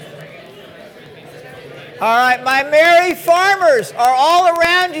All right, my merry farmers are all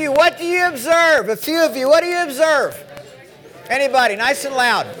around you. What do you observe? A few of you, what do you observe? Anybody, nice and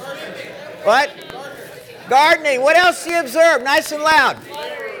loud. What? Gardening. What else do you observe? Nice and loud.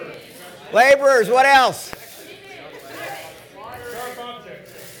 Laborers. What else?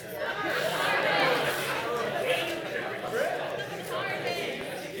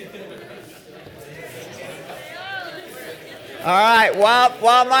 All right,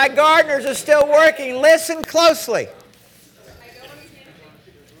 while my gardeners are still working, listen closely.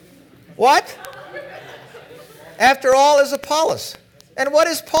 What? After all is Apollos. And what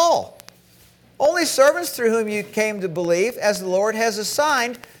is Paul? Only servants through whom you came to believe, as the Lord has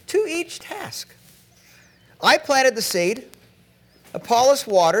assigned to each task. I planted the seed, Apollos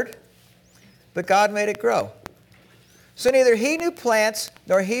watered, but God made it grow. So neither he who plants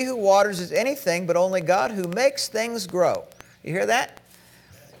nor he who waters is anything, but only God who makes things grow. You hear that?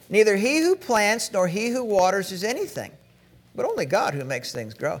 Neither he who plants nor he who waters is anything, but only God who makes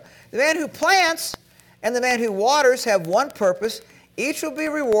things grow. The man who plants and the man who waters have one purpose. Each will be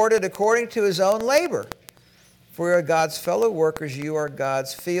rewarded according to his own labor. For we are God's fellow workers. You are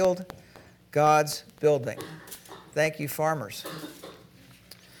God's field, God's building. Thank you, farmers.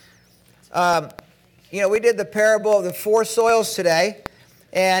 We did the parable of the four soils today,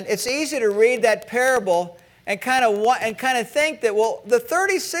 and it's easy to read that parable and kind of think that, well, the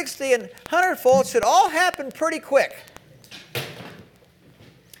 30, 60, and 100-fold should all happen pretty quick.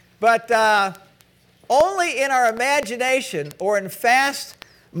 But only in our imagination or in fast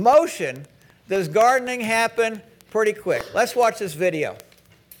motion does gardening happen pretty quick. Let's watch this video.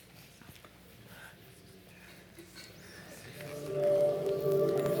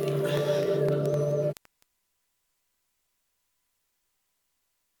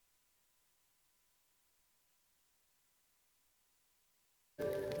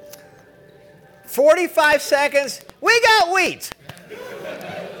 "45 seconds, we got wheat."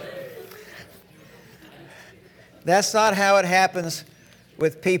 That's not how it happens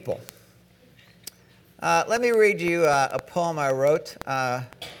with people. Let me read you a poem I wrote about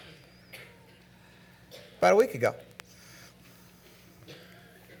a week ago.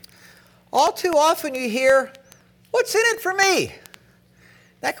 All too often you hear, "What's in it for me?"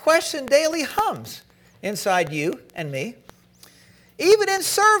 That question daily hums inside you and me. Even in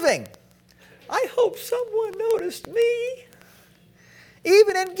serving, "I hope someone noticed me."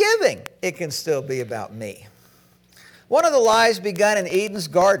 Even in giving, it can still be about me. One of the lies begun in Eden's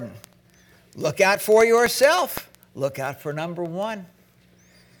garden. Look out for yourself. Look out for number one.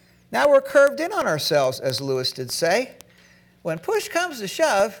 Now we're curved in on ourselves, as Lewis did say. When push comes to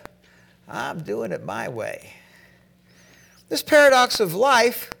shove, I'm doing it my way. This paradox of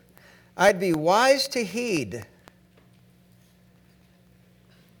life, I'd be wise to heed.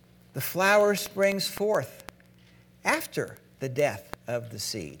 The flower springs forth after the death of the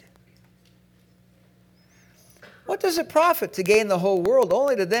seed. What does it profit to gain the whole world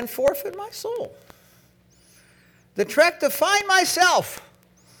only to then forfeit my soul? The trek to find myself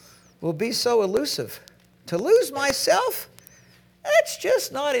will be so elusive. To lose myself, that's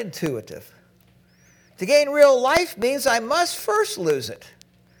just not intuitive. To gain real life means I must first lose it.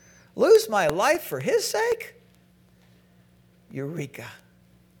 Lose my life for his sake? Eureka.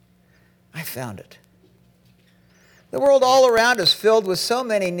 I found it. The world all around is filled with so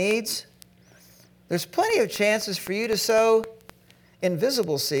many needs. There's plenty of chances for you to sow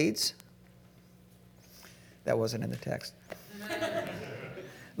invisible seeds. That wasn't in the text.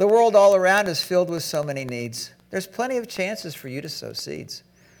 The world all around is filled with so many needs. There's plenty of chances for you to sow seeds.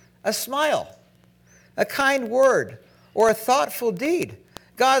 A smile, a kind word, or a thoughtful deed.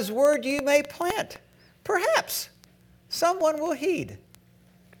 God's word you may plant. Perhaps someone will heed.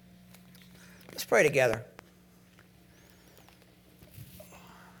 Let's pray together.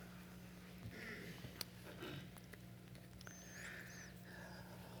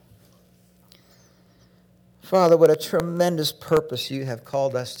 Father, what a tremendous purpose you have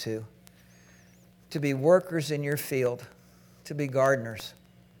called us to be workers in your field, to be gardeners.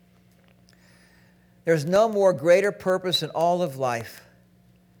 There's no more greater purpose in all of life,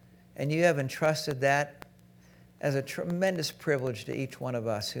 and you have entrusted that as a tremendous privilege to each one of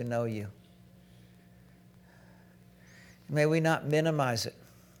us who know you. May we not minimize it,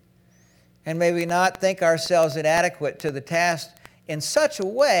 and may we not think ourselves inadequate to the task in such a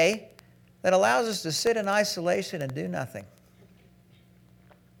way that allows us to sit in isolation and do nothing.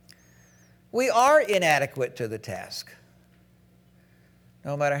 We are inadequate to the task,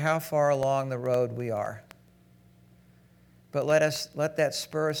 no matter how far along the road we are. But let that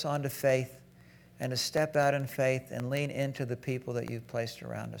spur us on to faith and to step out in faith and lean into the people that you've placed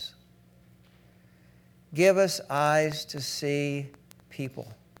around us. Give us eyes to see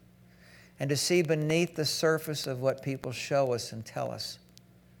people and to see beneath the surface of what people show us and tell us.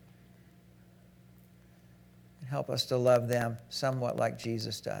 And help us to love them somewhat like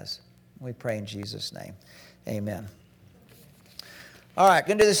Jesus does. We pray in Jesus' name. Amen. All right,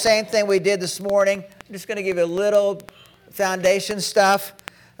 going to do the same thing we did this morning. I'm just going to give you a little foundation stuff,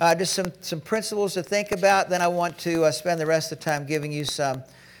 just some principles to think about. Then I want to spend the rest of the time giving you some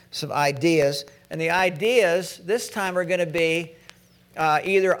ideas. And the ideas this time are going to be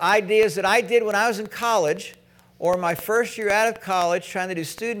either ideas that I did when I was in college or my first year out of college trying to do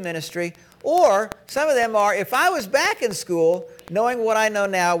student ministry, or some of them are, if I was back in school, knowing what I know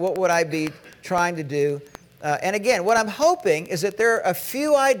now, what would I be trying to do? And again, what I'm hoping is that there are a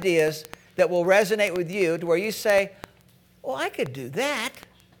few ideas that will resonate with you to where you say, well, I could do that.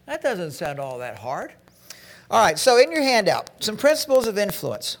 That doesn't sound all that hard. All right, so in your handout, some principles of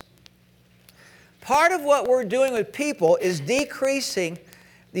influence. Part of what we're doing with people is decreasing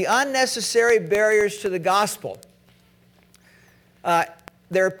the unnecessary barriers to the gospel.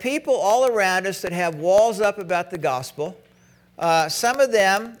 There are people all around us that have walls up about the gospel. Some of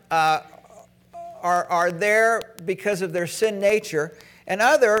them are there because of their sin nature, and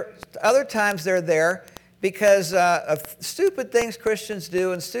other times they're there because of stupid things Christians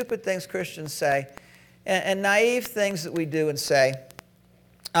do and stupid things Christians say, and naive things that we do and say.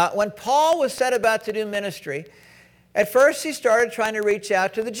 When Paul was set about to do ministry, at first he started trying to reach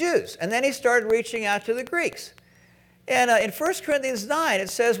out to the Jews, and then he started reaching out to the Greeks. And in 1 Corinthians 9, it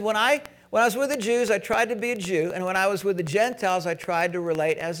says, when I was with the Jews, I tried to be a Jew, and when I was with the Gentiles, I tried to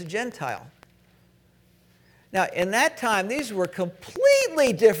relate as a Gentile. Now, in that time, these were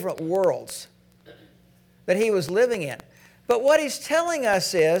completely different worlds that he was living in. But what he's telling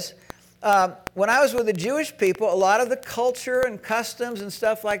us is, when I was with the Jewish people, a lot of the culture and customs and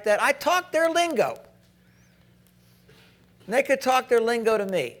stuff like that, I talked their lingo. And they could talk their lingo to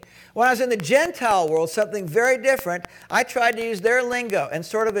me. When I was in the Gentile world, something very different, I tried to use their lingo and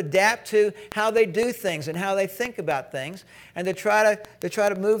sort of adapt to how they do things and how they think about things, and to try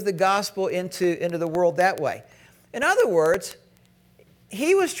to move the gospel into the world that way. In other words,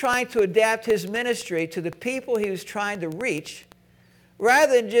 he was trying to adapt his ministry to the people he was trying to reach,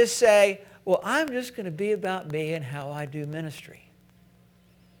 rather than just say, well, I'm just going to be about me and how I do ministry.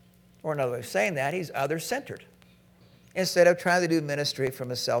 Or another way of saying that, he's other-centered, instead of trying to do ministry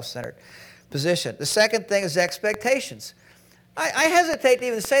from a self-centered position. The second thing is expectations. I hesitate to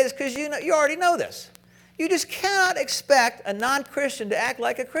even say this because you already know this. You just cannot expect a non-Christian to act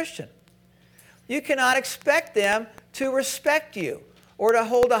like a Christian. You cannot expect them to respect you or to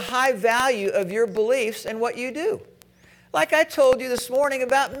hold a high value of your beliefs and what you do. Like I told you this morning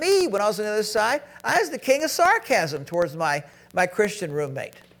about me when I was on the other side, I was the king of sarcasm towards my Christian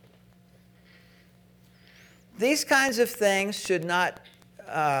roommate. These kinds of things should not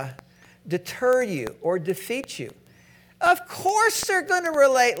deter you or defeat you. Of course they're going to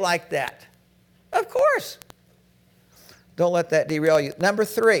relate like that. Of course. Don't let that derail you. Number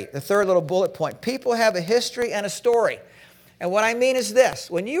 3, the third little bullet point. People have a history and a story. And what I mean is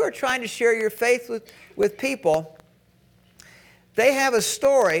this. When you are trying to share your faith with people, they have a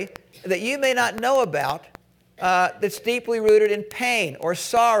story that you may not know about that's deeply rooted in pain or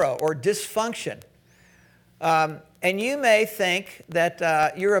sorrow or dysfunction. And you may think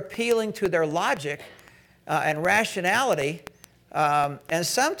that you're appealing to their logic and rationality, and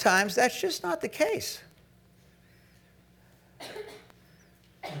sometimes that's just not the case.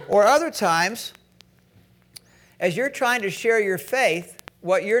 Or other times, as you're trying to share your faith,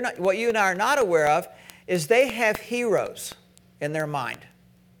 what you and I are not aware of is they have heroes in their mind.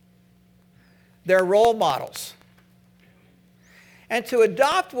 They're role models. And to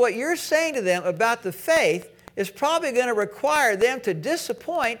adopt what you're saying to them about the faith is probably going to require them to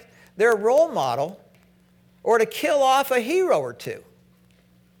disappoint their role model or to kill off a hero or two.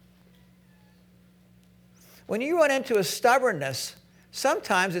 When you run into a stubbornness,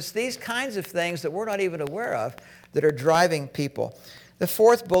 sometimes it's these kinds of things that we're not even aware of that are driving people. The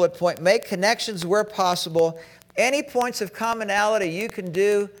fourth bullet point, make connections where possible. Any points of commonality you can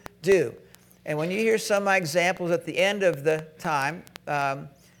do. And when you hear some of my examples at the end of the time,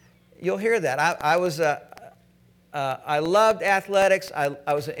 you'll hear that. I loved athletics.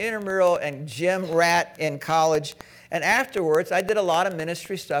 I was an intramural and gym rat in college. And afterwards, I did a lot of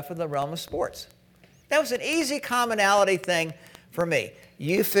ministry stuff in the realm of sports. That was an easy commonality thing for me.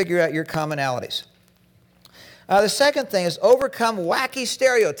 You figure out your commonalities. The second thing is overcome wacky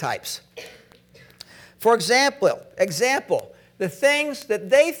stereotypes. For example, the things that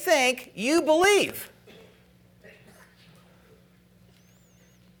they think you believe.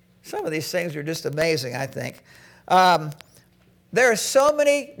 Some of these things are just amazing, I think. There are so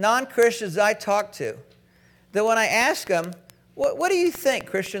many non-Christians I talk to that when I ask them, what do you think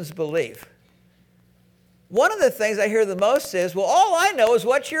Christians believe? One of the things I hear the most is, well, all I know is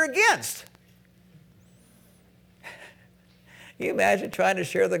what you're against. Can you imagine trying to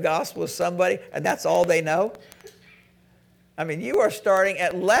share the gospel with somebody and that's all they know? I mean, you are starting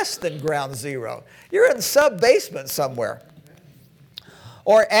at less than ground zero. You're in the sub-basement somewhere.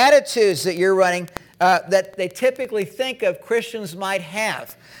 Or attitudes that you're running that they typically think of Christians might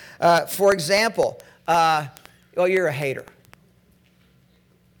have. For example, you're a hater.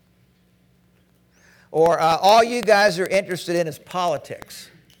 Or all you guys are interested in is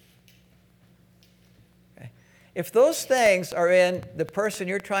politics. Okay. If those things are in the person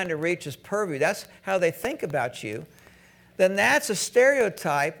you're trying to reach's purview, that's how they think about you, then that's a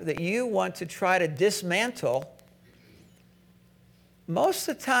stereotype that you want to try to dismantle, most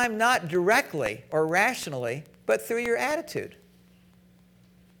of the time not directly or rationally, but through your attitude.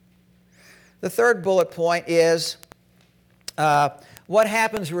 The third bullet point is what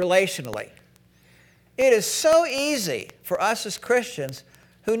happens relationally. It is so easy for us as Christians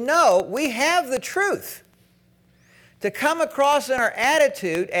who know we have the truth to come across in our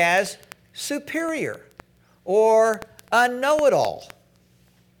attitude as superior or a know-it-all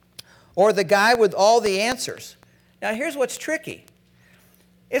or the guy with all the answers. Now here's what's tricky.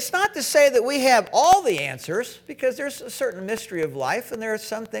 It's not to say that we have all the answers, because there's a certain mystery of life and there are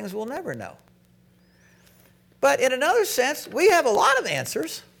some things we'll never know. But in another sense, we have a lot of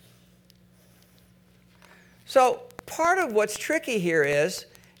answers. So part of what's tricky here is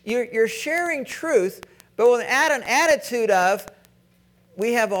you're sharing truth, but with an attitude of,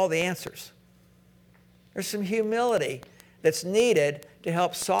 we have all the answers. There's some humility that's needed to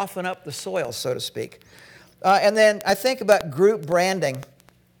help soften up the soil, so to speak. And then I think about group branding.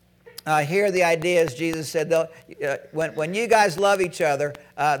 Here the idea is Jesus said, when you guys love each other,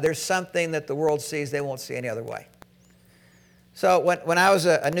 there's something that the world sees they won't see any other way. So when I was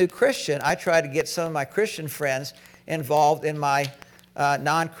a new Christian, I tried to get some of my Christian friends involved in my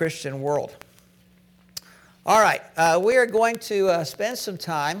non-Christian world. All right, we are going to spend some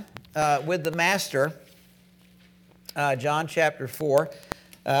time with the Master, John chapter 4.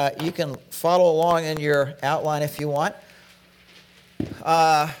 You can follow along in your outline if you want.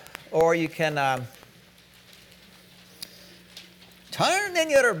 Or you can turn in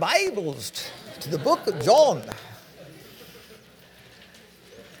your Bibles to the book of John.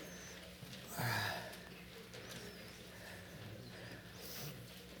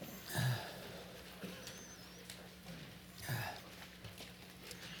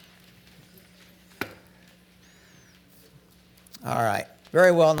 All right,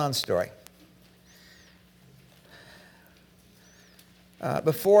 very well-known story.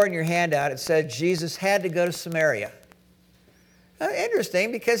 Before in your handout, it said Jesus had to go to Samaria.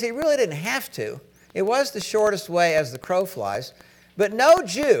 Interesting, because he really didn't have to. It was the shortest way as the crow flies. But no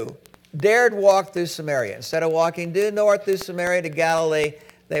Jew dared walk through Samaria. Instead of walking due north through Samaria to Galilee,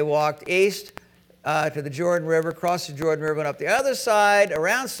 they walked east to the Jordan River, crossed the Jordan River, and up the other side,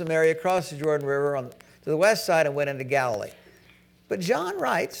 around Samaria, crossed the Jordan River to the west side and went into Galilee. But John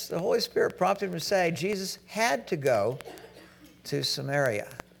writes, the Holy Spirit prompted him to say, Jesus had to go to Samaria.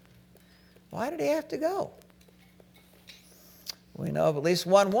 Why did he have to go? We know of at least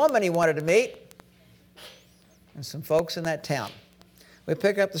one woman he wanted to meet and some folks in that town. We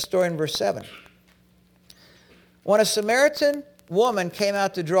pick up the story in verse 7. When a Samaritan woman came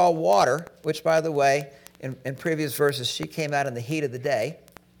out to draw water, which, by the way, in previous verses, she came out in the heat of the day,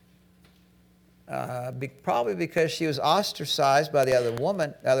 probably because she was ostracized by the other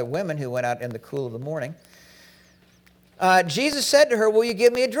women who went out in the cool of the morning. Jesus said to her, "Will you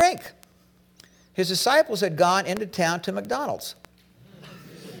give me a drink?" His disciples had gone into town to McDonald's.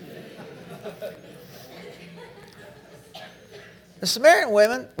 The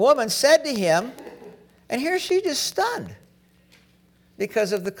Samaritan woman said to him, and here she's just stunned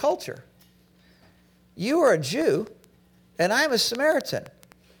because of the culture. "You are a Jew, and I'm a Samaritan,"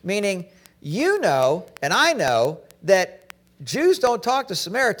 meaning you know and I know that Jews don't talk to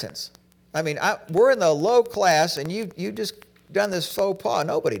Samaritans. I mean, we're in the low class, and you just done this faux pas.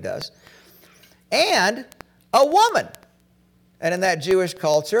 Nobody does. And a woman. And in that Jewish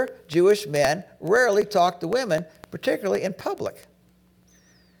culture, Jewish men rarely talk to women, particularly in public.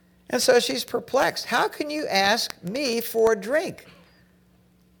 And so she's perplexed. How can you ask me for a drink?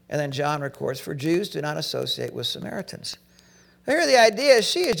 And then John records, for Jews do not associate with Samaritans. Here the idea is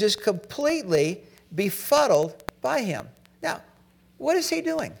she is just completely befuddled by him. Now, what is he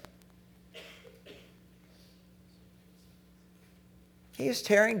doing? he is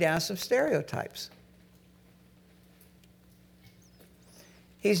tearing down some stereotypes.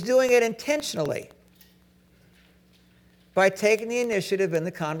 He's doing it intentionally by taking the initiative in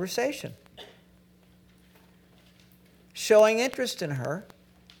the conversation, showing interest in her,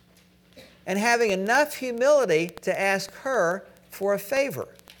 and having enough humility to ask her for a favor.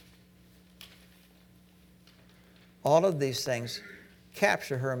 All of these things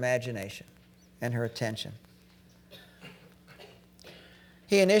capture her imagination and her attention.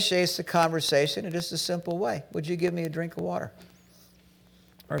 He initiates the conversation in just a simple way. Would you give me a drink of water?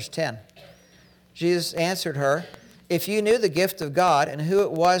 Verse 10. Jesus answered her, if you knew the gift of God and who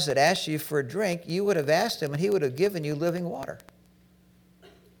it was that asked you for a drink, you would have asked him and he would have given you living water.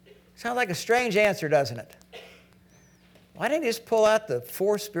 Sounds like a strange answer, doesn't it? Why didn't he just pull out the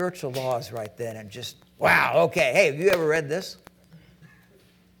 4 spiritual laws right then and just, wow, okay, hey, have you ever read this?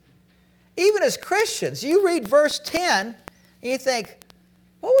 Even as Christians, you read verse 10 and you think,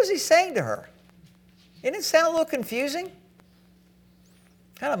 what was he saying to her? Didn't it sound a little confusing?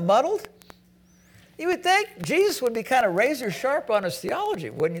 Kind of muddled? You would think Jesus would be kind of razor sharp on his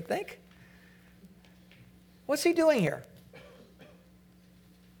theology, wouldn't you think? What's he doing here?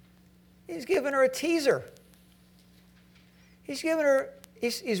 He's giving her a teaser. He's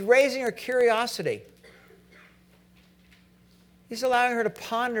raising her curiosity. He's allowing her to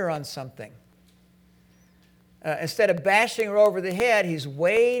ponder on something. Instead of bashing her over the head, he's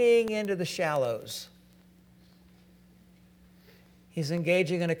wading into the shallows. He's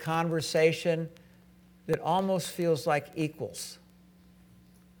engaging in a conversation that almost feels like equals.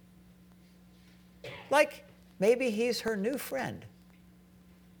 Like maybe he's her new friend.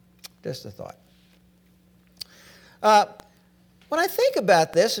 Just a thought. When I think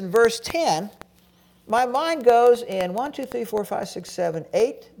about this in verse 10, my mind goes in 1, 2, 3, 4, 5, 6, 7,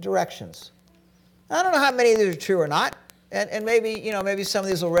 8 directions. I don't know how many of these are true or not, and maybe some of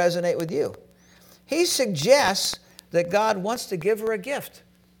these will resonate with you. He suggests that God wants to give her a gift.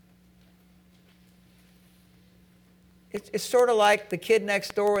 It's sort of like the kid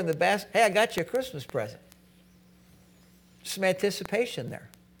next door in the basket. Hey, I got you a Christmas present. Some anticipation there.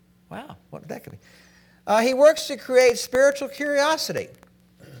 Wow, what that could be. He works to create spiritual curiosity.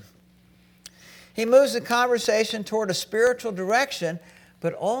 He moves the conversation toward a spiritual direction,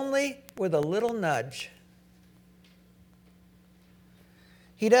 but only with a little nudge.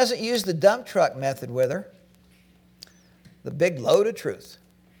 He doesn't use the dump truck method with her. The big load of truth.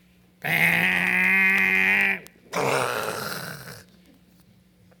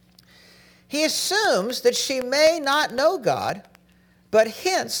 He assumes that she may not know God, but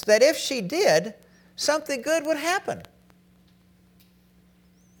hints that if she did, something good would happen.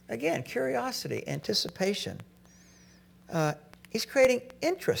 Again, curiosity, anticipation. He's creating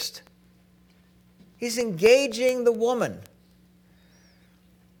interest. He's engaging the woman.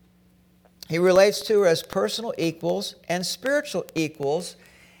 He relates to her as personal equals and spiritual equals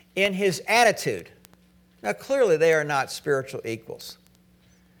in his attitude. Now, clearly they are not spiritual equals.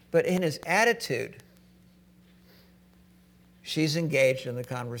 But in his attitude, she's engaged in the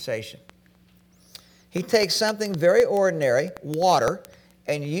conversation. He takes something very ordinary, water,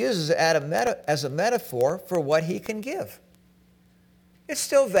 and uses it as a metaphor for what he can give. It's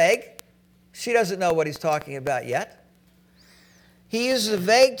still vague. She doesn't know what he's talking about yet. He uses a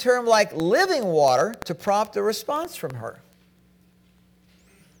vague term like living water to prompt a response from her.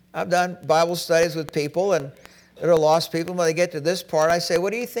 I've done Bible studies with people, and there are lost people. When they get to this part, I say,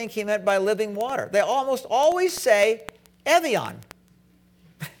 what do you think he meant by living water? They almost always say Evian.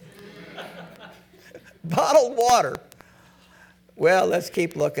 Bottled water. Well, let's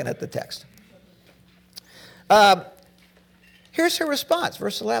keep looking at the text. Here's her response,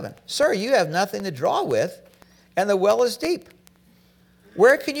 verse 11. Sir, you have nothing to draw with, and the well is deep.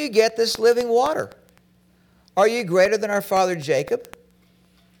 Where can you get this living water? Are you greater than our father Jacob,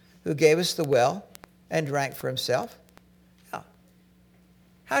 who gave us the well and drank for himself? Yeah.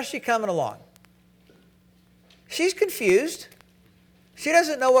 How's she coming along? She's confused. She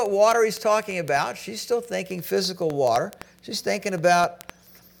doesn't know what water he's talking about. She's still thinking physical water. She's thinking about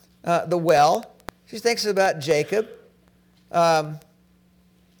the well. She thinks about Jacob. How's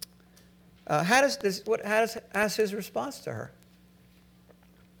his response to her?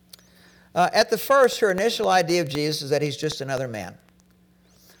 At the first, her initial idea of Jesus is that he's just another man.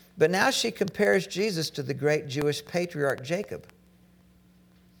 But now she compares Jesus to the great Jewish patriarch Jacob.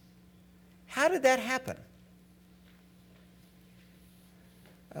 How did that happen?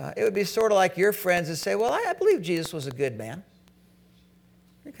 It would be sort of like your friends that say, well, I believe Jesus was a good man.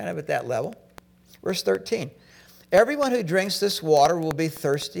 You're kind of at that level. Verse 13. Everyone who drinks this water will be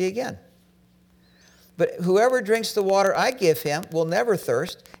thirsty again. But whoever drinks the water I give him will never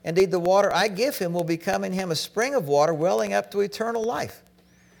thirst. Indeed, the water I give him will become in him a spring of water welling up to eternal life.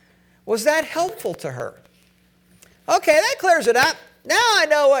 Was that helpful to her? Okay, that clears it up. Now I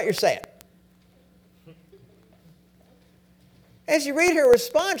know what you're saying. As you read her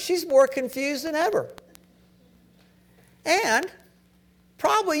response, she's more confused than ever. And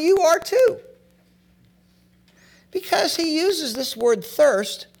probably you are too. Because he uses this word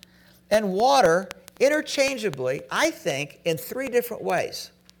thirst and water interchangeably, I think, in 3 different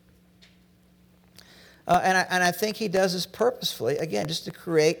ways. And I think he does this purposefully, again, just to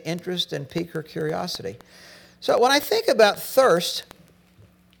create interest and pique her curiosity. So when I think about thirst,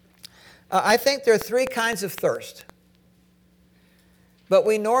 I think there are 3 kinds of thirst. But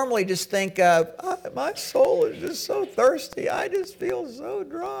we normally just think of, my soul is just so thirsty, I just feel so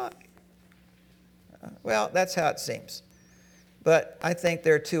dry. Well, that's how it seems. But I think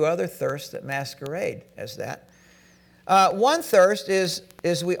there are 2 other thirsts that masquerade as that. One thirst is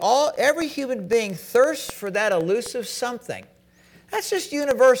every human being thirsts for that elusive something. That's just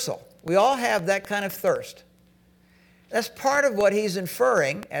universal. We all have that kind of thirst. That's part of what he's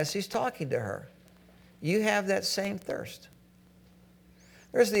inferring as he's talking to her. You have that same thirst.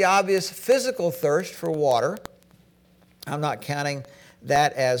 There's the obvious physical thirst for water. I'm not counting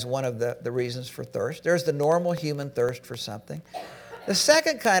that as one of the reasons for thirst. There's the normal human thirst for something. The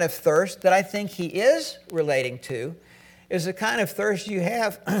second kind of thirst that I think he is relating to is the kind of thirst you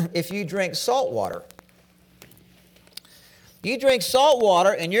have if you drink salt water. You drink salt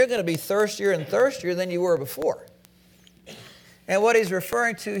water and you're going to be thirstier and thirstier than you were before. And what he's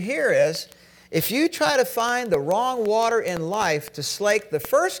referring to here is, if you try to find the wrong water in life to slake the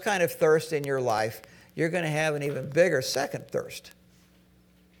first kind of thirst in your life, you're going to have an even bigger second thirst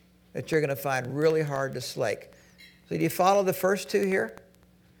that you're going to find really hard to slake. So do you follow the first 2 here?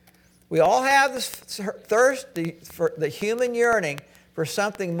 We all have this thirst, for the human yearning for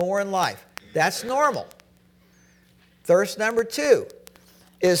something more in life. That's normal. Thirst number 2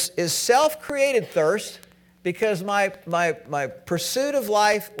 is self-created thirst, because my pursuit of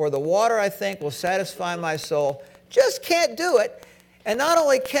life, or the water I think will satisfy my soul, just can't do it. And not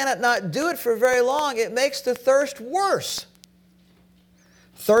only can it not do it for very long, it makes the thirst worse.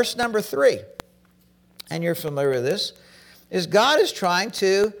 Thirst number 3, and you're familiar with this, is God is trying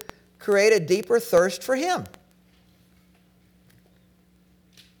to create a deeper thirst for him.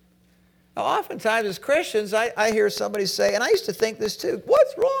 Now, oftentimes as Christians, I hear somebody say, and I used to think this too,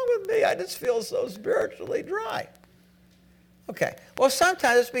 what's wrong with me? I just feel so spiritually dry. Okay, well,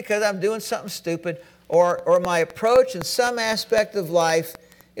 sometimes it's because I'm doing something stupid, or my approach in some aspect of life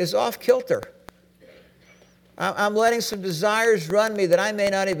is off kilter. I'm letting some desires run me that I may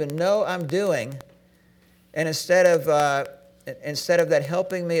not even know I'm doing, and instead of that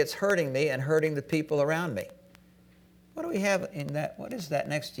helping me, it's hurting me and hurting the people around me. What do we have in that? What is that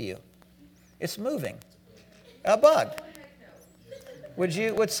next to you? It's moving. A bug.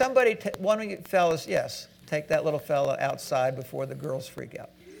 Would somebody, one of you fellas, yes, take that little fella outside before the girls freak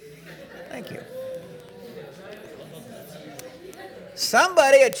out. Thank you.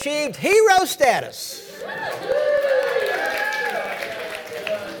 Somebody achieved hero status.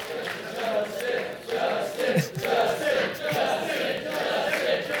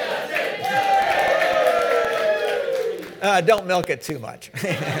 Don't milk it too much.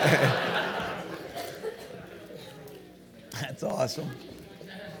 That's awesome.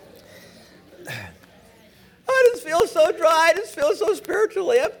 I just feel so dry. I just feel so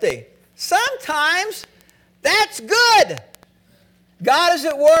spiritually empty. Sometimes that's good. God is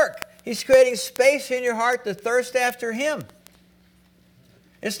at work. He's creating space in your heart to thirst after him.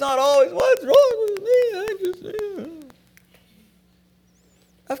 It's not always, what's wrong with me?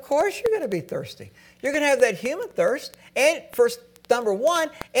 Of course you're going to be thirsty. You're going to have that human thirst, and first, number 1,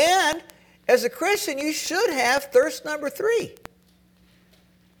 and as a Christian, you should have thirst number 3.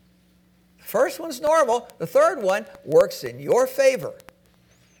 The first one's normal. The third one works in your favor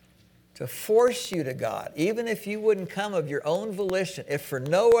to force you to God. Even if you wouldn't come of your own volition, if for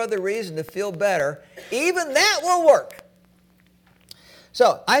no other reason to feel better, even that will work.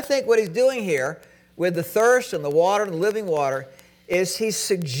 So I think what he's doing here with the thirst and the water and the living water is he's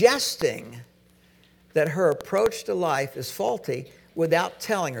suggesting that her approach to life is faulty without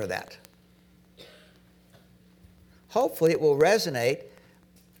telling her that. Hopefully it will resonate.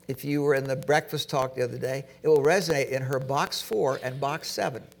 If you were in the breakfast talk the other day, it will resonate in her box 4 and box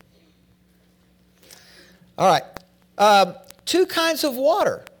 7. All right. 2 kinds of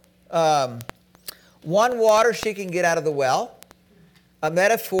water. One water she can get out of the well, a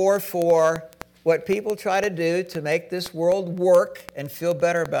metaphor for what people try to do to make this world work and feel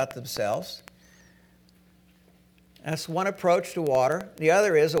better about themselves. That's one approach to water. The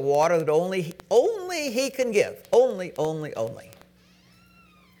other is a water that only he can give. Only.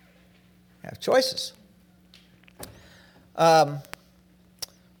 Have choices.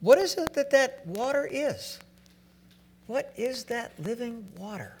 What is it that water is? What is that living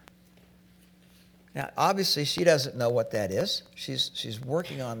water? Now, obviously, she doesn't know what that is. She's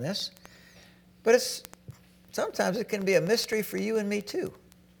working on this. But sometimes it can be a mystery for you and me, too.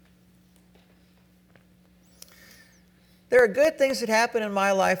 There are good things that happen in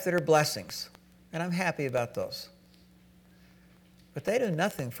my life that are blessings, and I'm happy about those. But they do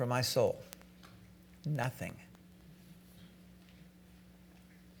nothing for my soul. Nothing.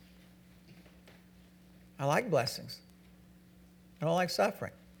 I like blessings. I don't like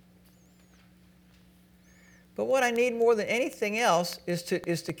suffering. But what I need more than anything else is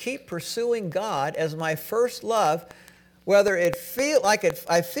to keep pursuing God as my first love, whether I feel like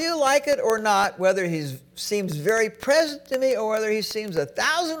it or not, whether He seems very present to me or whether He seems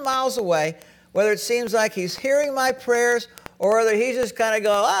 1,000 miles away, whether it seems like He's hearing my prayers or whether He just kind of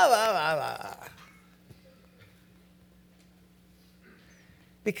goes,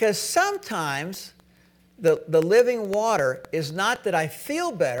 Because sometimes the living water is not that I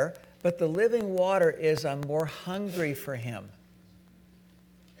feel better, but the living water is I'm more hungry for Him.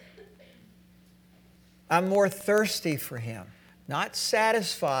 I'm more thirsty for Him. Not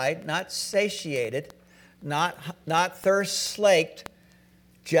satisfied, not satiated, not thirst slaked,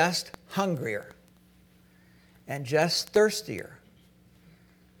 just hungrier and just thirstier.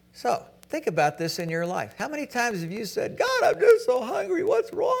 So, think about this in your life. How many times have you said, God, I'm just so hungry.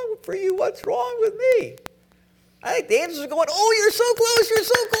 What's wrong for you? What's wrong with me? I think the answers are going, oh, you're so close, you're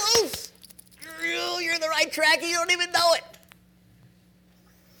so close. You're in the right track, you don't even know it.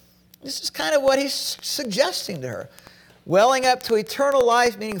 This is kind of what he's suggesting to her. Welling up to eternal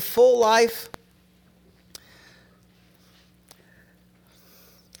life, meaning full life.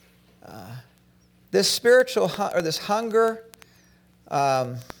 This spiritual, or this hunger,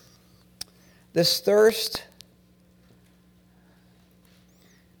 this thirst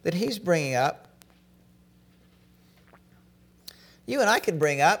that he's bringing up, you and I can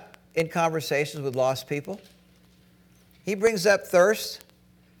bring up in conversations with lost people. He brings up thirst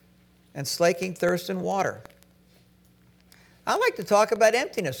and slaking thirst in water. I like to talk about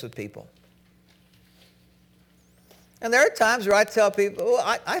emptiness with people. And there are times where I tell people,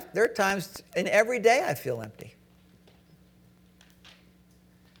 there are times in every day I feel empty.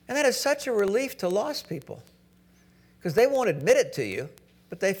 And that is such a relief to lost people because they won't admit it to you,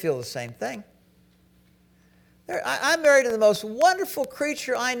 but they feel the same thing. I'm married to the most wonderful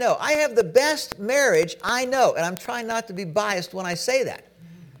creature I know. I have the best marriage I know, and I'm trying not to be biased when I say that.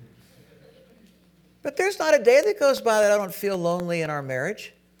 But there's not a day that goes by that I don't feel lonely in our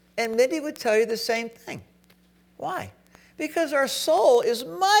marriage. And Mindy would tell you the same thing. Why? Because our soul is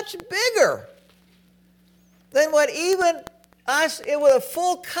much bigger than what even us with a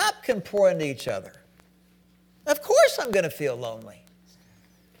full cup can pour into each other. Of course I'm going to feel lonely.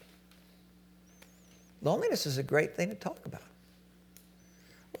 Loneliness is a great thing to talk about.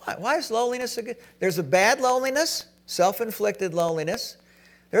 Why is loneliness a good? There's a bad loneliness, self-inflicted loneliness.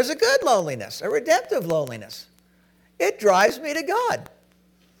 There's a good loneliness, a redemptive loneliness. It drives me to God.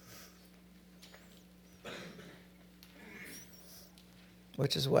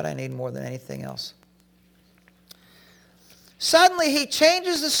 Which is what I need more than anything else. Suddenly he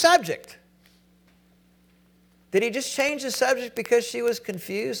changes the subject. Did he just change the subject because she was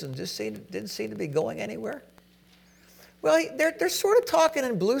confused and just didn't seem to be going anywhere? Well, they're sort of talking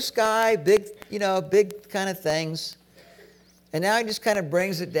in blue sky, big kind of things. And now he just kind of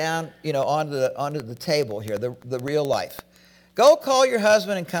brings it down, onto the table here, the real life. Go call your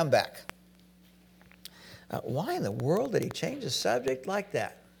husband and come back. Why in the world did he change the subject like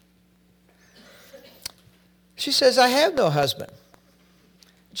that? She says, I have no husband.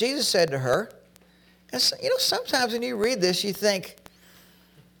 Jesus said to her, and sometimes when you read this, you think,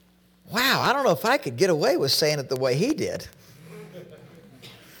 wow, I don't know if I could get away with saying it the way he did.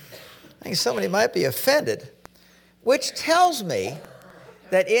 I think somebody might be offended. Which tells me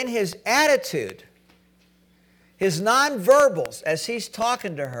that in his attitude, his nonverbals, as he's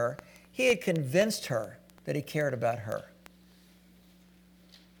talking to her, he had convinced her that he cared about her.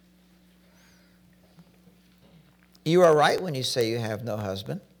 You are right when you say you have no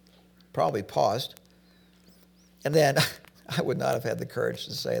husband. Probably paused. And then, I would not have had the courage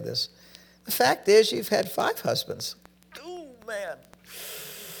to say this. The fact is, you've had 5 husbands. Oh, man.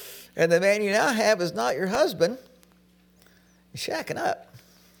 And the man you now have is not your husband. You're shacking up.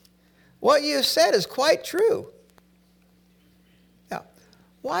 What you have said is quite true. Now,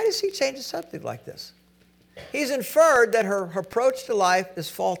 why does he change the subject like this? He's inferred that her approach to life is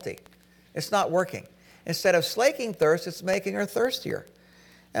faulty. It's not working. Instead of slaking thirst, it's making her thirstier.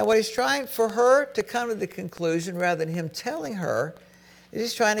 And what he's trying for her to come to the conclusion, rather than him telling her, is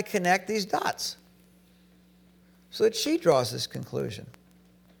he's trying to connect these dots so that she draws this conclusion.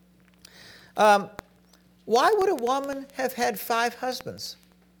 Why would a woman have had 5 husbands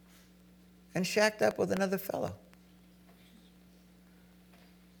and shacked up with another fellow?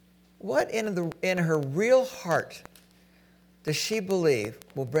 What in her real heart does she believe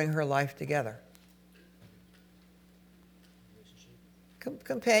will bring her life together?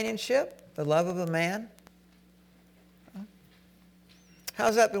 Companionship, the love of a man.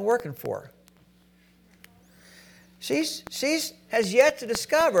 How's that been working for her? She has yet to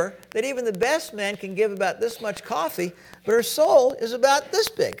discover that even the best men can give about this much coffee, but her soul is about this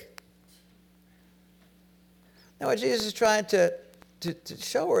big. Now, what Jesus is trying to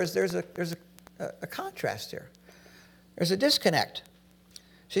show her is there's a contrast here. There's a disconnect.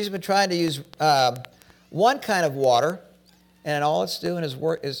 She's been trying to use one kind of water, and all it's doing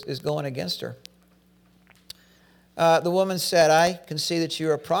is going against her. The woman said, I can see that you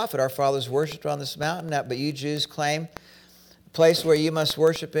are a prophet. Our fathers worshipped on this mountain, but you Jews claim a place where you must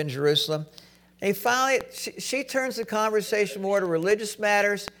worship in Jerusalem. And she turns the conversation more to religious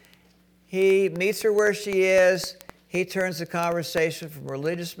matters. He meets her where she is. He turns the conversation from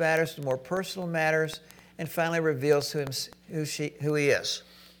religious matters to more personal matters, and finally reveals to him who he is.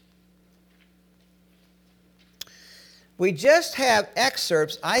 We just have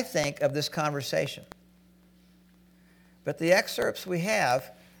excerpts, I think, of this conversation. But the excerpts we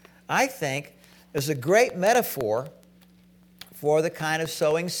have, I think, is a great metaphor for the kind of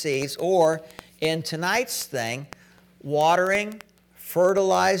sowing seeds, or in tonight's thing, watering,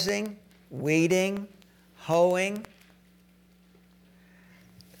 fertilizing, weeding, hoeing,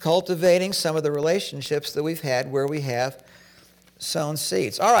 cultivating some of the relationships that we've had where we have sown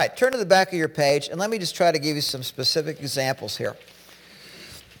seeds. All right, turn to the back of your page, and let me just try to give you some specific examples here.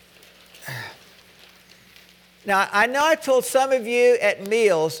 Now, I know I told some of you at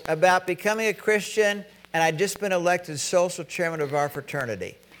meals about becoming a Christian, and I'd just been elected social chairman of our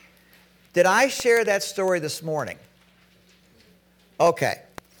fraternity. Did I share that story this morning? Okay,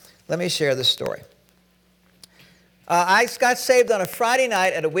 let me share this story. I got saved on a Friday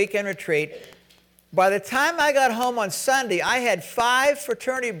night at a weekend retreat. By the time I got home on Sunday, I had 5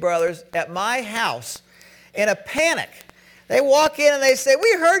 fraternity brothers at my house in a panic. They walk in and they say,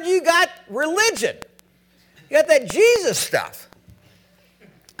 we heard you got religion. You got that Jesus stuff.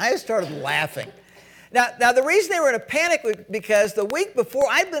 I just started laughing. Now, the reason they were in a panic was because the week before,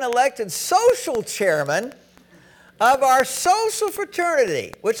 I'd been elected social chairman of our social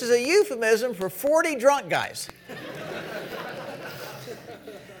fraternity, which is a euphemism for 40 drunk guys.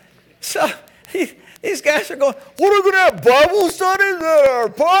 So these guys are going, what are we going to have, Bible studies at our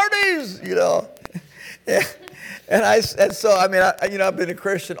parties? You know. I've been a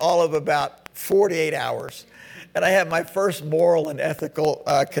Christian all of about 48 hours. And I had my first moral and ethical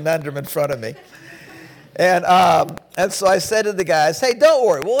conundrum in front of me. And so I said to the guys, hey, don't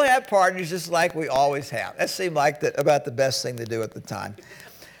worry, we'll have parties just like we always have. That seemed like about the best thing to do at the time.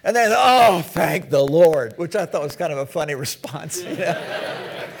 And then, oh, thank the Lord, which I thought was kind of a funny response. You know?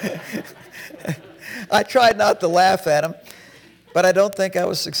 I tried not to laugh at him, but I don't think I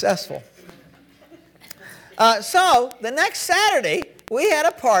was successful. So the next Saturday, we had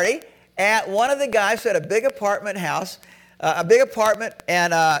a party at one of the guys who had a big apartment house, and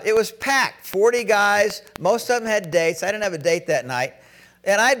it was packed, 40 guys. Most of them had dates. I didn't have a date that night.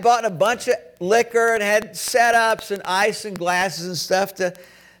 And I'd bought a bunch of liquor and had setups and ice and glasses and stuff to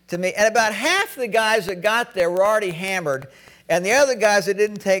me. And about half the guys that got there were already hammered. And the other guys, it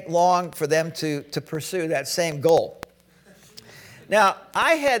didn't take long for them to pursue that same goal. Now,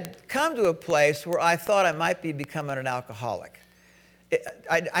 I had come to a place where I thought I might be becoming an alcoholic.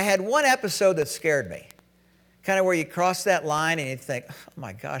 I had one episode that scared me, kind of where you cross that line and you think, oh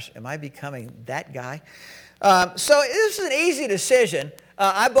my gosh, am I becoming that guy? So this is an easy decision.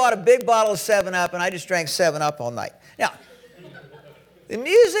 I bought a big bottle of 7-Up and I just drank 7-Up all night. Now, the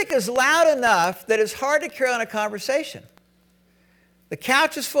music is loud enough that it's hard to carry on a conversation. The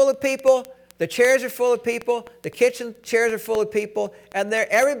couch is full of people, the chairs are full of people, the kitchen chairs are full of people, and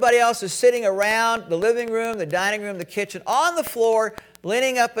everybody else is sitting around the living room, the dining room, the kitchen, on the floor,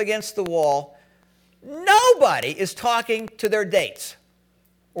 leaning up against the wall. Nobody is talking to their dates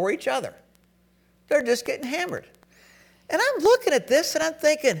or each other. They're just getting hammered. And I'm looking at this and I'm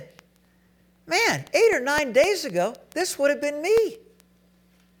thinking, man, 8 or 9 days ago, this would have been me.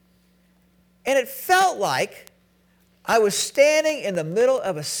 And it felt like I was standing in the middle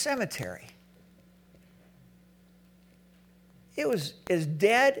of a cemetery. it was as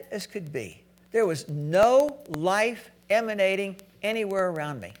dead as could be. There was no life emanating anywhere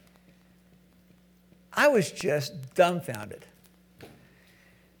around me. I was just dumbfounded.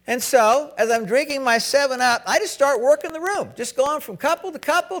 And so, as I'm drinking my 7-Up, I just start working the room, just going from couple to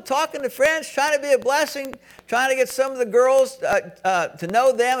couple, talking to friends, trying to be a blessing, trying to get some of the girls to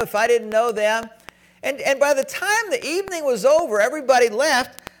know them if I didn't know them. And by the time the evening was over, everybody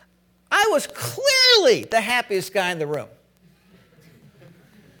left, I was clearly the happiest guy in the room.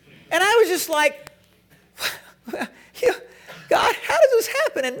 And I was just like, God, how does this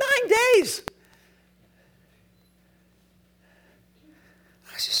happen in 9 days?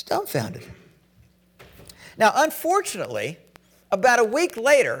 I was just dumbfounded. Now, unfortunately, about a week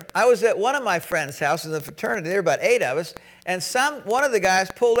later, I was at one of my friends' house in the fraternity. There were about 8 of us, and one of the guys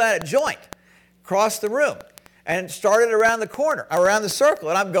pulled out a joint across the room and started around the corner, around the circle.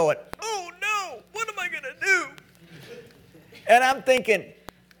 And I'm going, oh no, what am I going to do? And I'm thinking,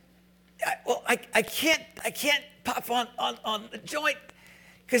 I can't pop on the joint,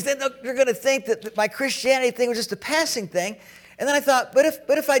 because then they're going to think that my Christianity thing was just a passing thing. And then I thought, but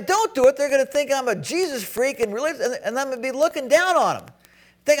if I don't do it, they're going to think I'm a Jesus freak and religious, and I'm going to be looking down on them,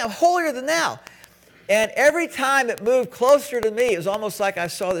 think I'm holier than thou. And every time it moved closer to me, it was almost like I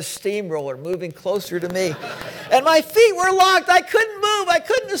saw the steamroller moving closer to me. And my feet were locked. I couldn't move. I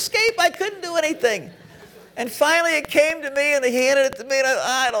couldn't escape. I couldn't do anything. And finally it came to me, and he handed it to me, and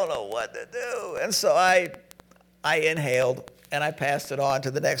I don't know what to do. And so I inhaled, and I passed it on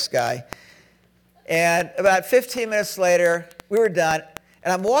to the next guy. And about 15 minutes later, we were done,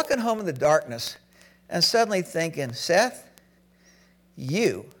 and I'm walking home in the darkness, and suddenly thinking, Seth,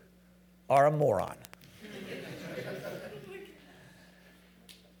 you are a moron.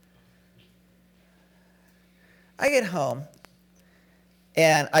 I get home,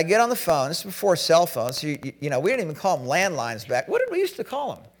 and I get on the phone. This is before cell phones. So you know, we didn't even call them landlines back. What did we used to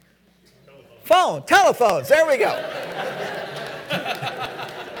call them? Telephones. There we go.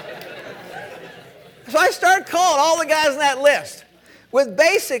 So I started calling all the guys on that list with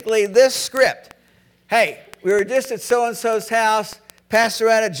basically this script. Hey, we were just at so-and-so's house, passed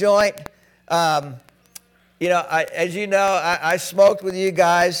around a joint. You know, as you know, I smoked with you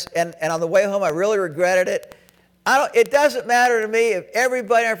guys, and on the way home, I really regretted it. It doesn't matter to me if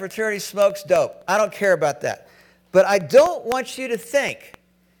everybody in our fraternity smokes dope. I don't care about that. But I don't want you to think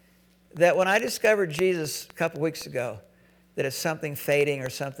that when I discovered Jesus a couple weeks ago, that it's something fading or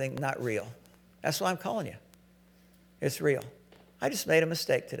something not real. That's why I'm calling you. It's real. I just made a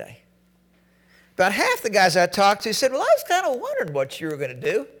mistake today. About half the guys I talked to said, well, I was kind of wondering what you were going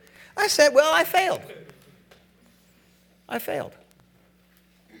to do. I said, well, I failed. I failed.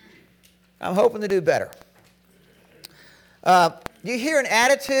 I'm hoping to do better. Do you hear an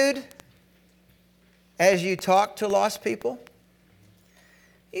attitude as you talk to lost people?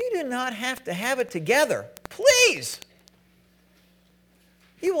 You do not have to have it together. Please.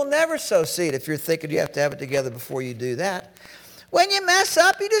 You will never sow seed if you're thinking you have to have it together before you do that. When you mess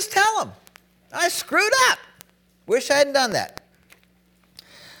up, you just tell them, I screwed up. Wish I hadn't done that.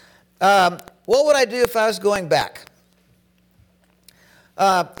 What would I do if I was going back?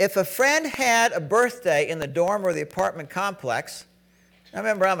 If a friend had a birthday in the dorm or the apartment complex, now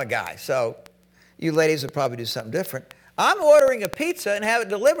remember I'm a guy, so you ladies would probably do something different. I'm ordering a pizza and have it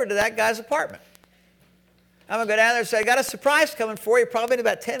delivered to that guy's apartment. I'm going to go down there and say, I got a surprise coming for you, probably in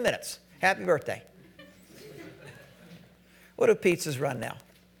about 10 minutes. Happy birthday. What do pizzas run now?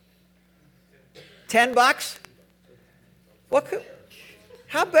 $10? What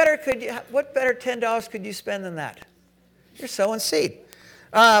better $10 could you spend than that? You're sowing seed.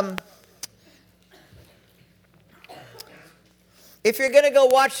 If you're going to go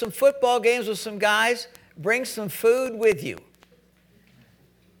watch some football games with some guys, bring some food with you.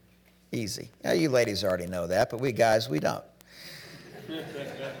 Easy. Now, you ladies already know that, but we guys, we don't.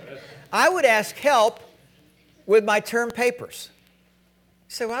 I would ask help with my term papers.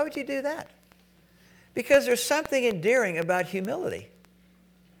 You say, why would you do that? Because there's something endearing about humility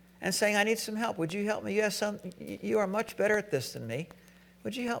and saying, I need some help. Would you help me? You are much better at this than me.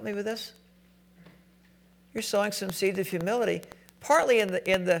 Would you help me with this? You're sowing some seeds of humility, partly in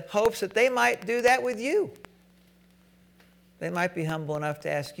the hopes that they might do that with you. They might be humble enough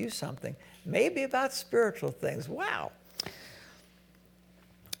to ask you something, maybe about spiritual things. Wow.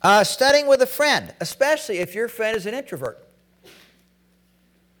 Studying with a friend, especially if your friend is an introvert.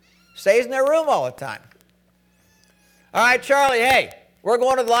 Stays in their room all the time. All right, Charlie, hey, we're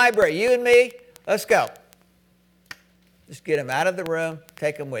going to the library. You and me, let's go. Just get them out of the room,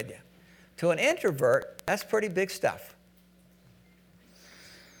 take them with you. To an introvert, that's pretty big stuff.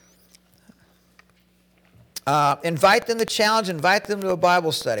 Invite them to challenge, invite them to a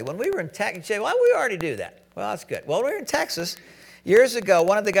Bible study. When we were in Texas, you say, why we already do that? Well, that's good. Well, we were in Texas years ago.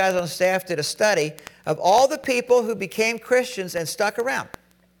 One of the guys on staff did a study of all the people who became Christians and stuck around.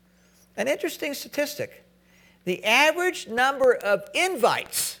 An interesting statistic. The average number of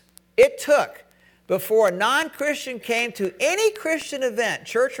invites it took before a non-Christian came to any Christian event,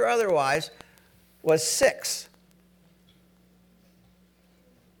 church or otherwise, was 6.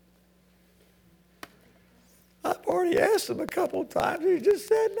 I've already asked him a couple of times. He just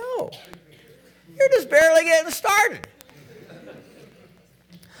said no. You're just barely getting started.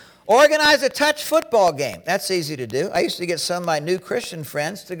 Organize a touch football game. That's easy to do. I used to get some of my new Christian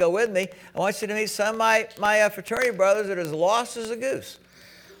friends to go with me. I want you to meet some of my fraternity brothers that are as lost as a goose.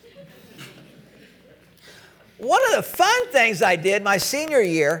 One of the fun things I did my senior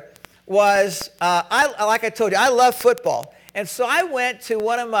year was, like I told you, I love football. And so I went to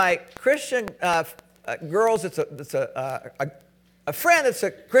one of my Christian girls that's a friend that's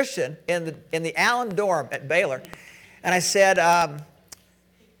a Christian in the Allen dorm at Baylor. And I said, I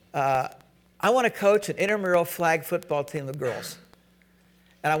want to coach an intramural flag football team of girls.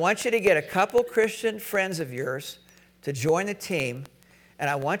 And I want you to get a couple Christian friends of yours to join the team. And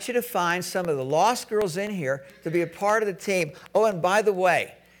I want you to find some of the lost girls in here to be a part of the team. Oh, and by the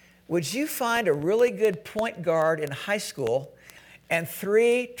way, would you find a really good point guard in high school and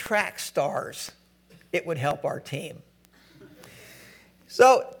 3 track stars? It would help our team.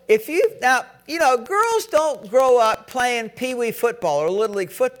 So girls don't grow up playing peewee football or Little League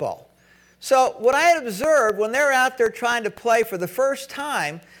football. So what I had observed when they're out there trying to play for the first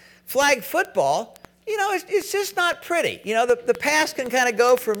time flag football, it's just not pretty. The pass can kind of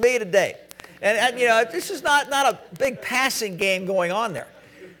go from me to Dave. And this is not a big passing game going on there.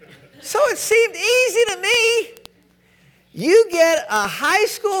 So it seemed easy to me. You get a high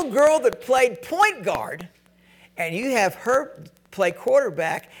school girl that played point guard, and you have her play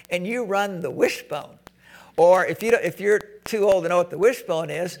quarterback, and you run the wishbone. Or if you're too old to know what the wishbone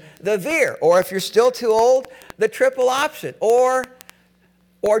is, the veer. Or if you're still too old, the triple option. Or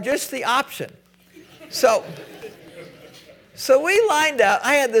just the option. So we lined up.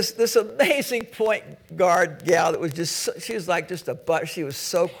 I had this amazing point guard gal that was she was like just a butt. She was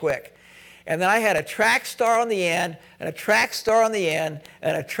so quick. And then I had a track star on the end, and a track star on the end,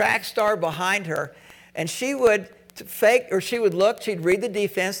 and a track star behind her. And she would fake, or she would look, she'd read the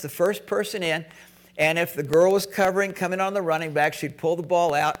defense, the first person in, and if the girl was coming on the running back, she'd pull the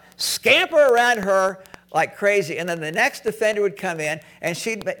ball out, scamper around her like crazy, and then the next defender would come in, and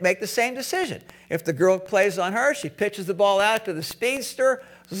she'd make the same decision. If the girl plays on her, she pitches the ball out to the speedster,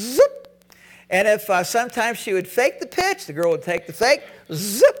 zip. And if sometimes she would fake the pitch, the girl would take the fake,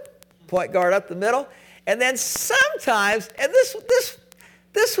 zip. Point guard up the middle. And then sometimes, and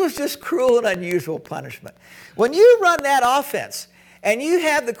this was just cruel and unusual punishment. When you run that offense and you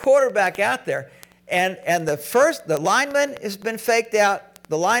have the quarterback out there and the lineman has been faked out,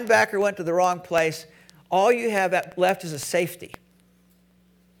 the linebacker went to the wrong place, all you have left is a safety.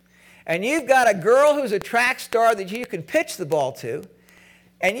 And you've got a girl who's a track star that you can pitch the ball to,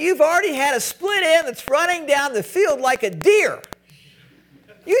 and you've already had a split end that's running down the field like a deer.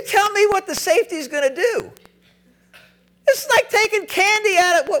 You tell me what the safety's going to do. It's like taking candy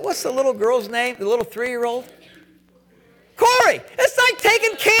out of, what's the little girl's name? The little 3-year-old? Corey. It's like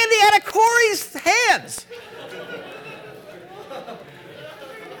taking candy out of Corey's hands.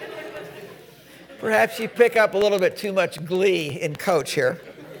 Perhaps you pick up a little bit too much glee in Coach here.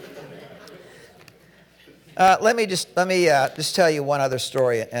 Let me just tell you one other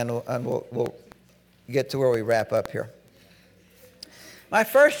story, and we'll get to where we wrap up here. My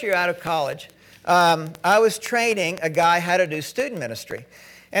first year out of college, I was training a guy how to do student ministry.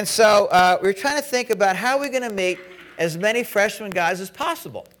 And so we were trying to think about how we're going to meet as many freshman guys as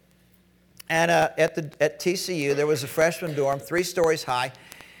possible. And at TCU, there was a freshman dorm, 3 stories high.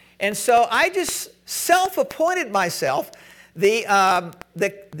 And so I just self-appointed myself the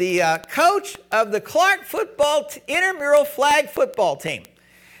coach of the Clark intramural flag football team.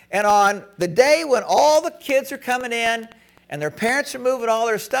 And on the day when all the kids are coming in, and their parents are moving all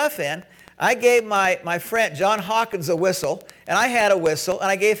their stuff in, I gave my friend John Hawkins a whistle, and I had a whistle, and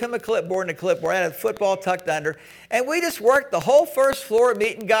I gave him a clipboard and a clipboard. I had a football tucked under, and we just worked the whole first floor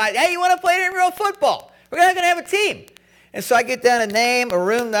meeting guys. Hey, you want to play intramural football? We're not going to have a team. And so I get down a name, a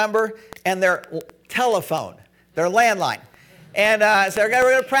room number, and their telephone, their landline. And so we're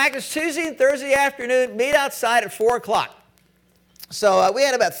going to practice Tuesday and Thursday afternoon, meet outside at 4 o'clock. So we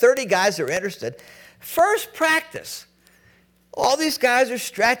had about 30 guys that were interested. First practice. All these guys are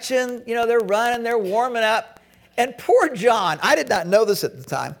stretching, they're running, they're warming up. And poor John, I did not know this at the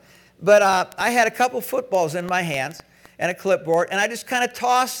time, But I had a couple footballs in my hands and a clipboard, and I just kind of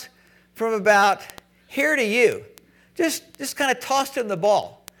tossed from about here to you. Just kind of tossed him the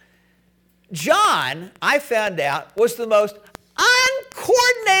ball. John, I found out, was the most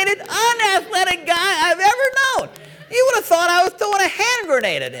uncoordinated, unathletic guy I've ever known. You would have thought I was throwing a hand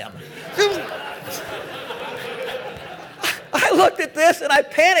grenade at him. I looked at this and I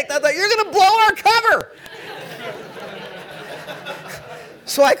panicked. I thought, you're going to blow our cover.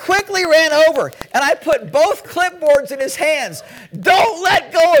 So I quickly ran over and I put both clipboards in his hands. Don't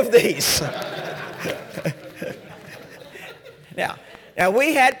let go of these. Now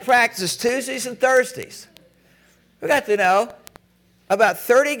we had practices Tuesdays and Thursdays. We got to know about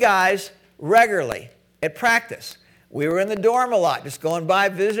 30 guys regularly at practice. We were in the dorm a lot, just going by,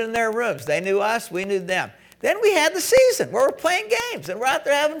 visiting their rooms. They knew us, we knew them. Then we had the season where we're playing games and we're out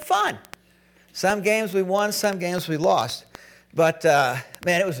there having fun. Some games we won, some games we lost. But,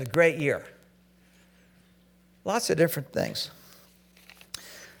 man, it was a great year. Lots of different things.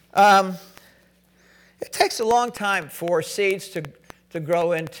 It takes a long time for seeds to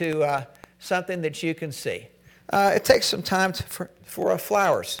grow into something that you can see. It takes some time for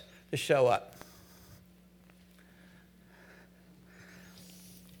flowers to show up.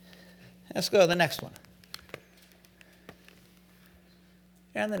 Let's go to the next one.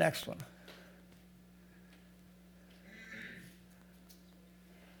 And the next one.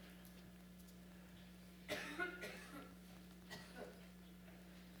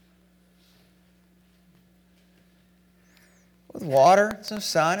 With water, some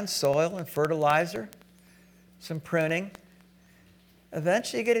sun and soil and fertilizer, some pruning,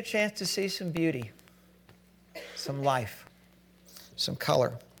 eventually you get a chance to see some beauty, some life, some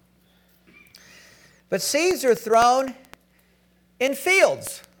color. But seeds are thrown in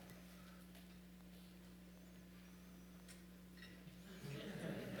fields.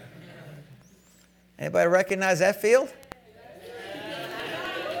 Anybody recognize that field?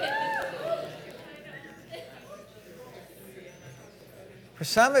 For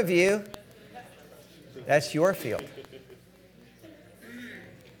some of you, that's your field.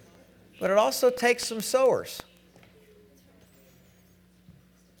 But it also takes some sowers.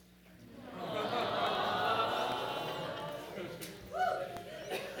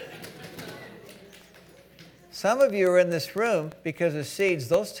 Some of you are in this room because of seeds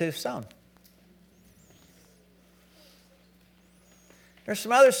those two sown. There's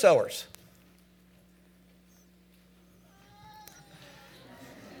some other sowers.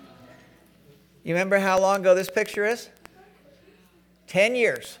 You remember how long ago this picture is? 10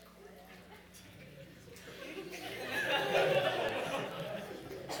 years.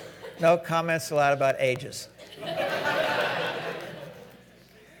 No comments allowed about ages.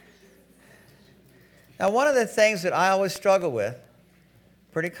 Now, one of the things that I always struggle with,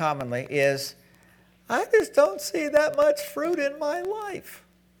 pretty commonly, is I just don't see that much fruit in my life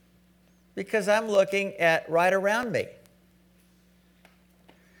because I'm looking at right around me.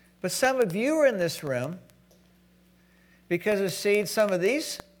 But some of you are in this room because of seeds some of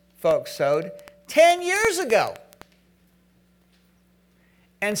these folks sowed 10 years ago.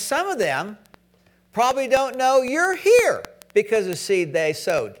 And some of them probably don't know you're here because of seed they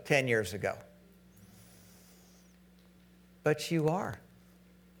sowed 10 years ago. But you are.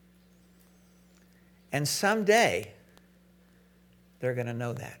 And someday, they're going to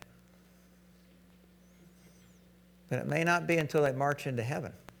know that. But it may not be until they march into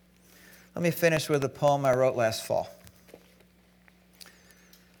heaven. Let me finish with a poem I wrote last fall.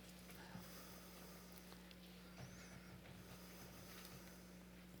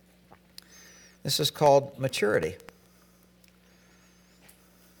 This is called Maturity.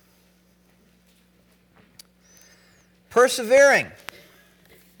 Persevering,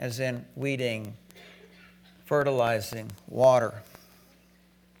 as in weeding, fertilizing, water.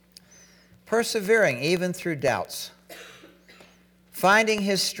 Persevering even through doubts. Finding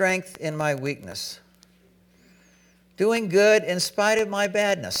His strength in my weakness. Doing good in spite of my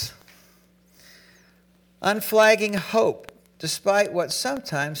badness. Unflagging hope despite what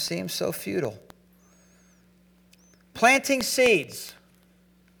sometimes seems so futile. Planting seeds.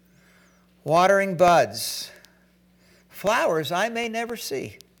 Watering buds. Flowers I may never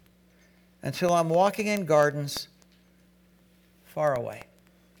see until I'm walking in gardens far away.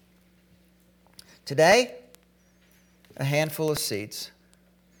 Today, a handful of seeds,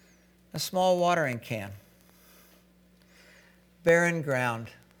 a small watering can, barren ground,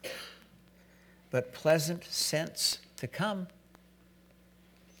 but pleasant scents to come.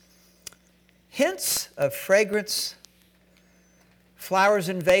 Hints of fragrance, flowers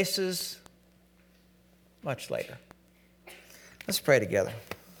in vases, much later. Let's pray together.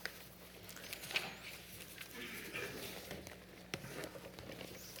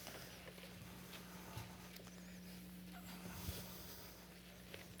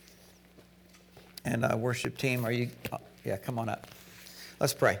 And worship team, are you? Oh, yeah, come on up.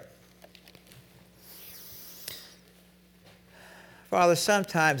 Let's pray. Father,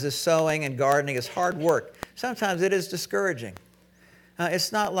 sometimes this sowing and gardening is hard work. Sometimes it is discouraging.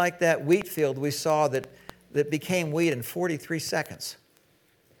 It's not like that wheat field we saw that became wheat in 43 seconds.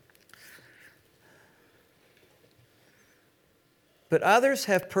 But others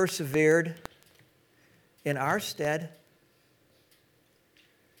have persevered in our stead,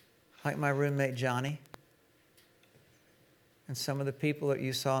 like my roommate Johnny and some of the people that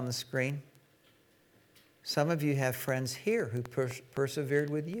you saw on the screen. Some of you have friends here who persevered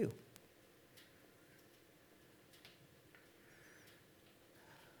with you.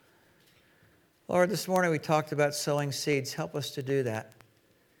 Lord, this morning we talked about sowing seeds. Help us to do that.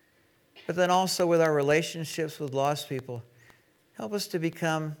 But then also with our relationships with lost people, help us to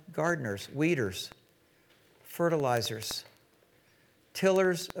become gardeners, weeders, fertilizers,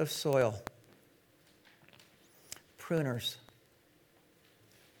 tillers of soil, pruners.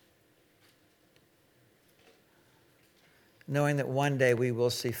 Knowing that one day we will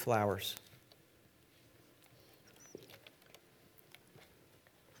see flowers.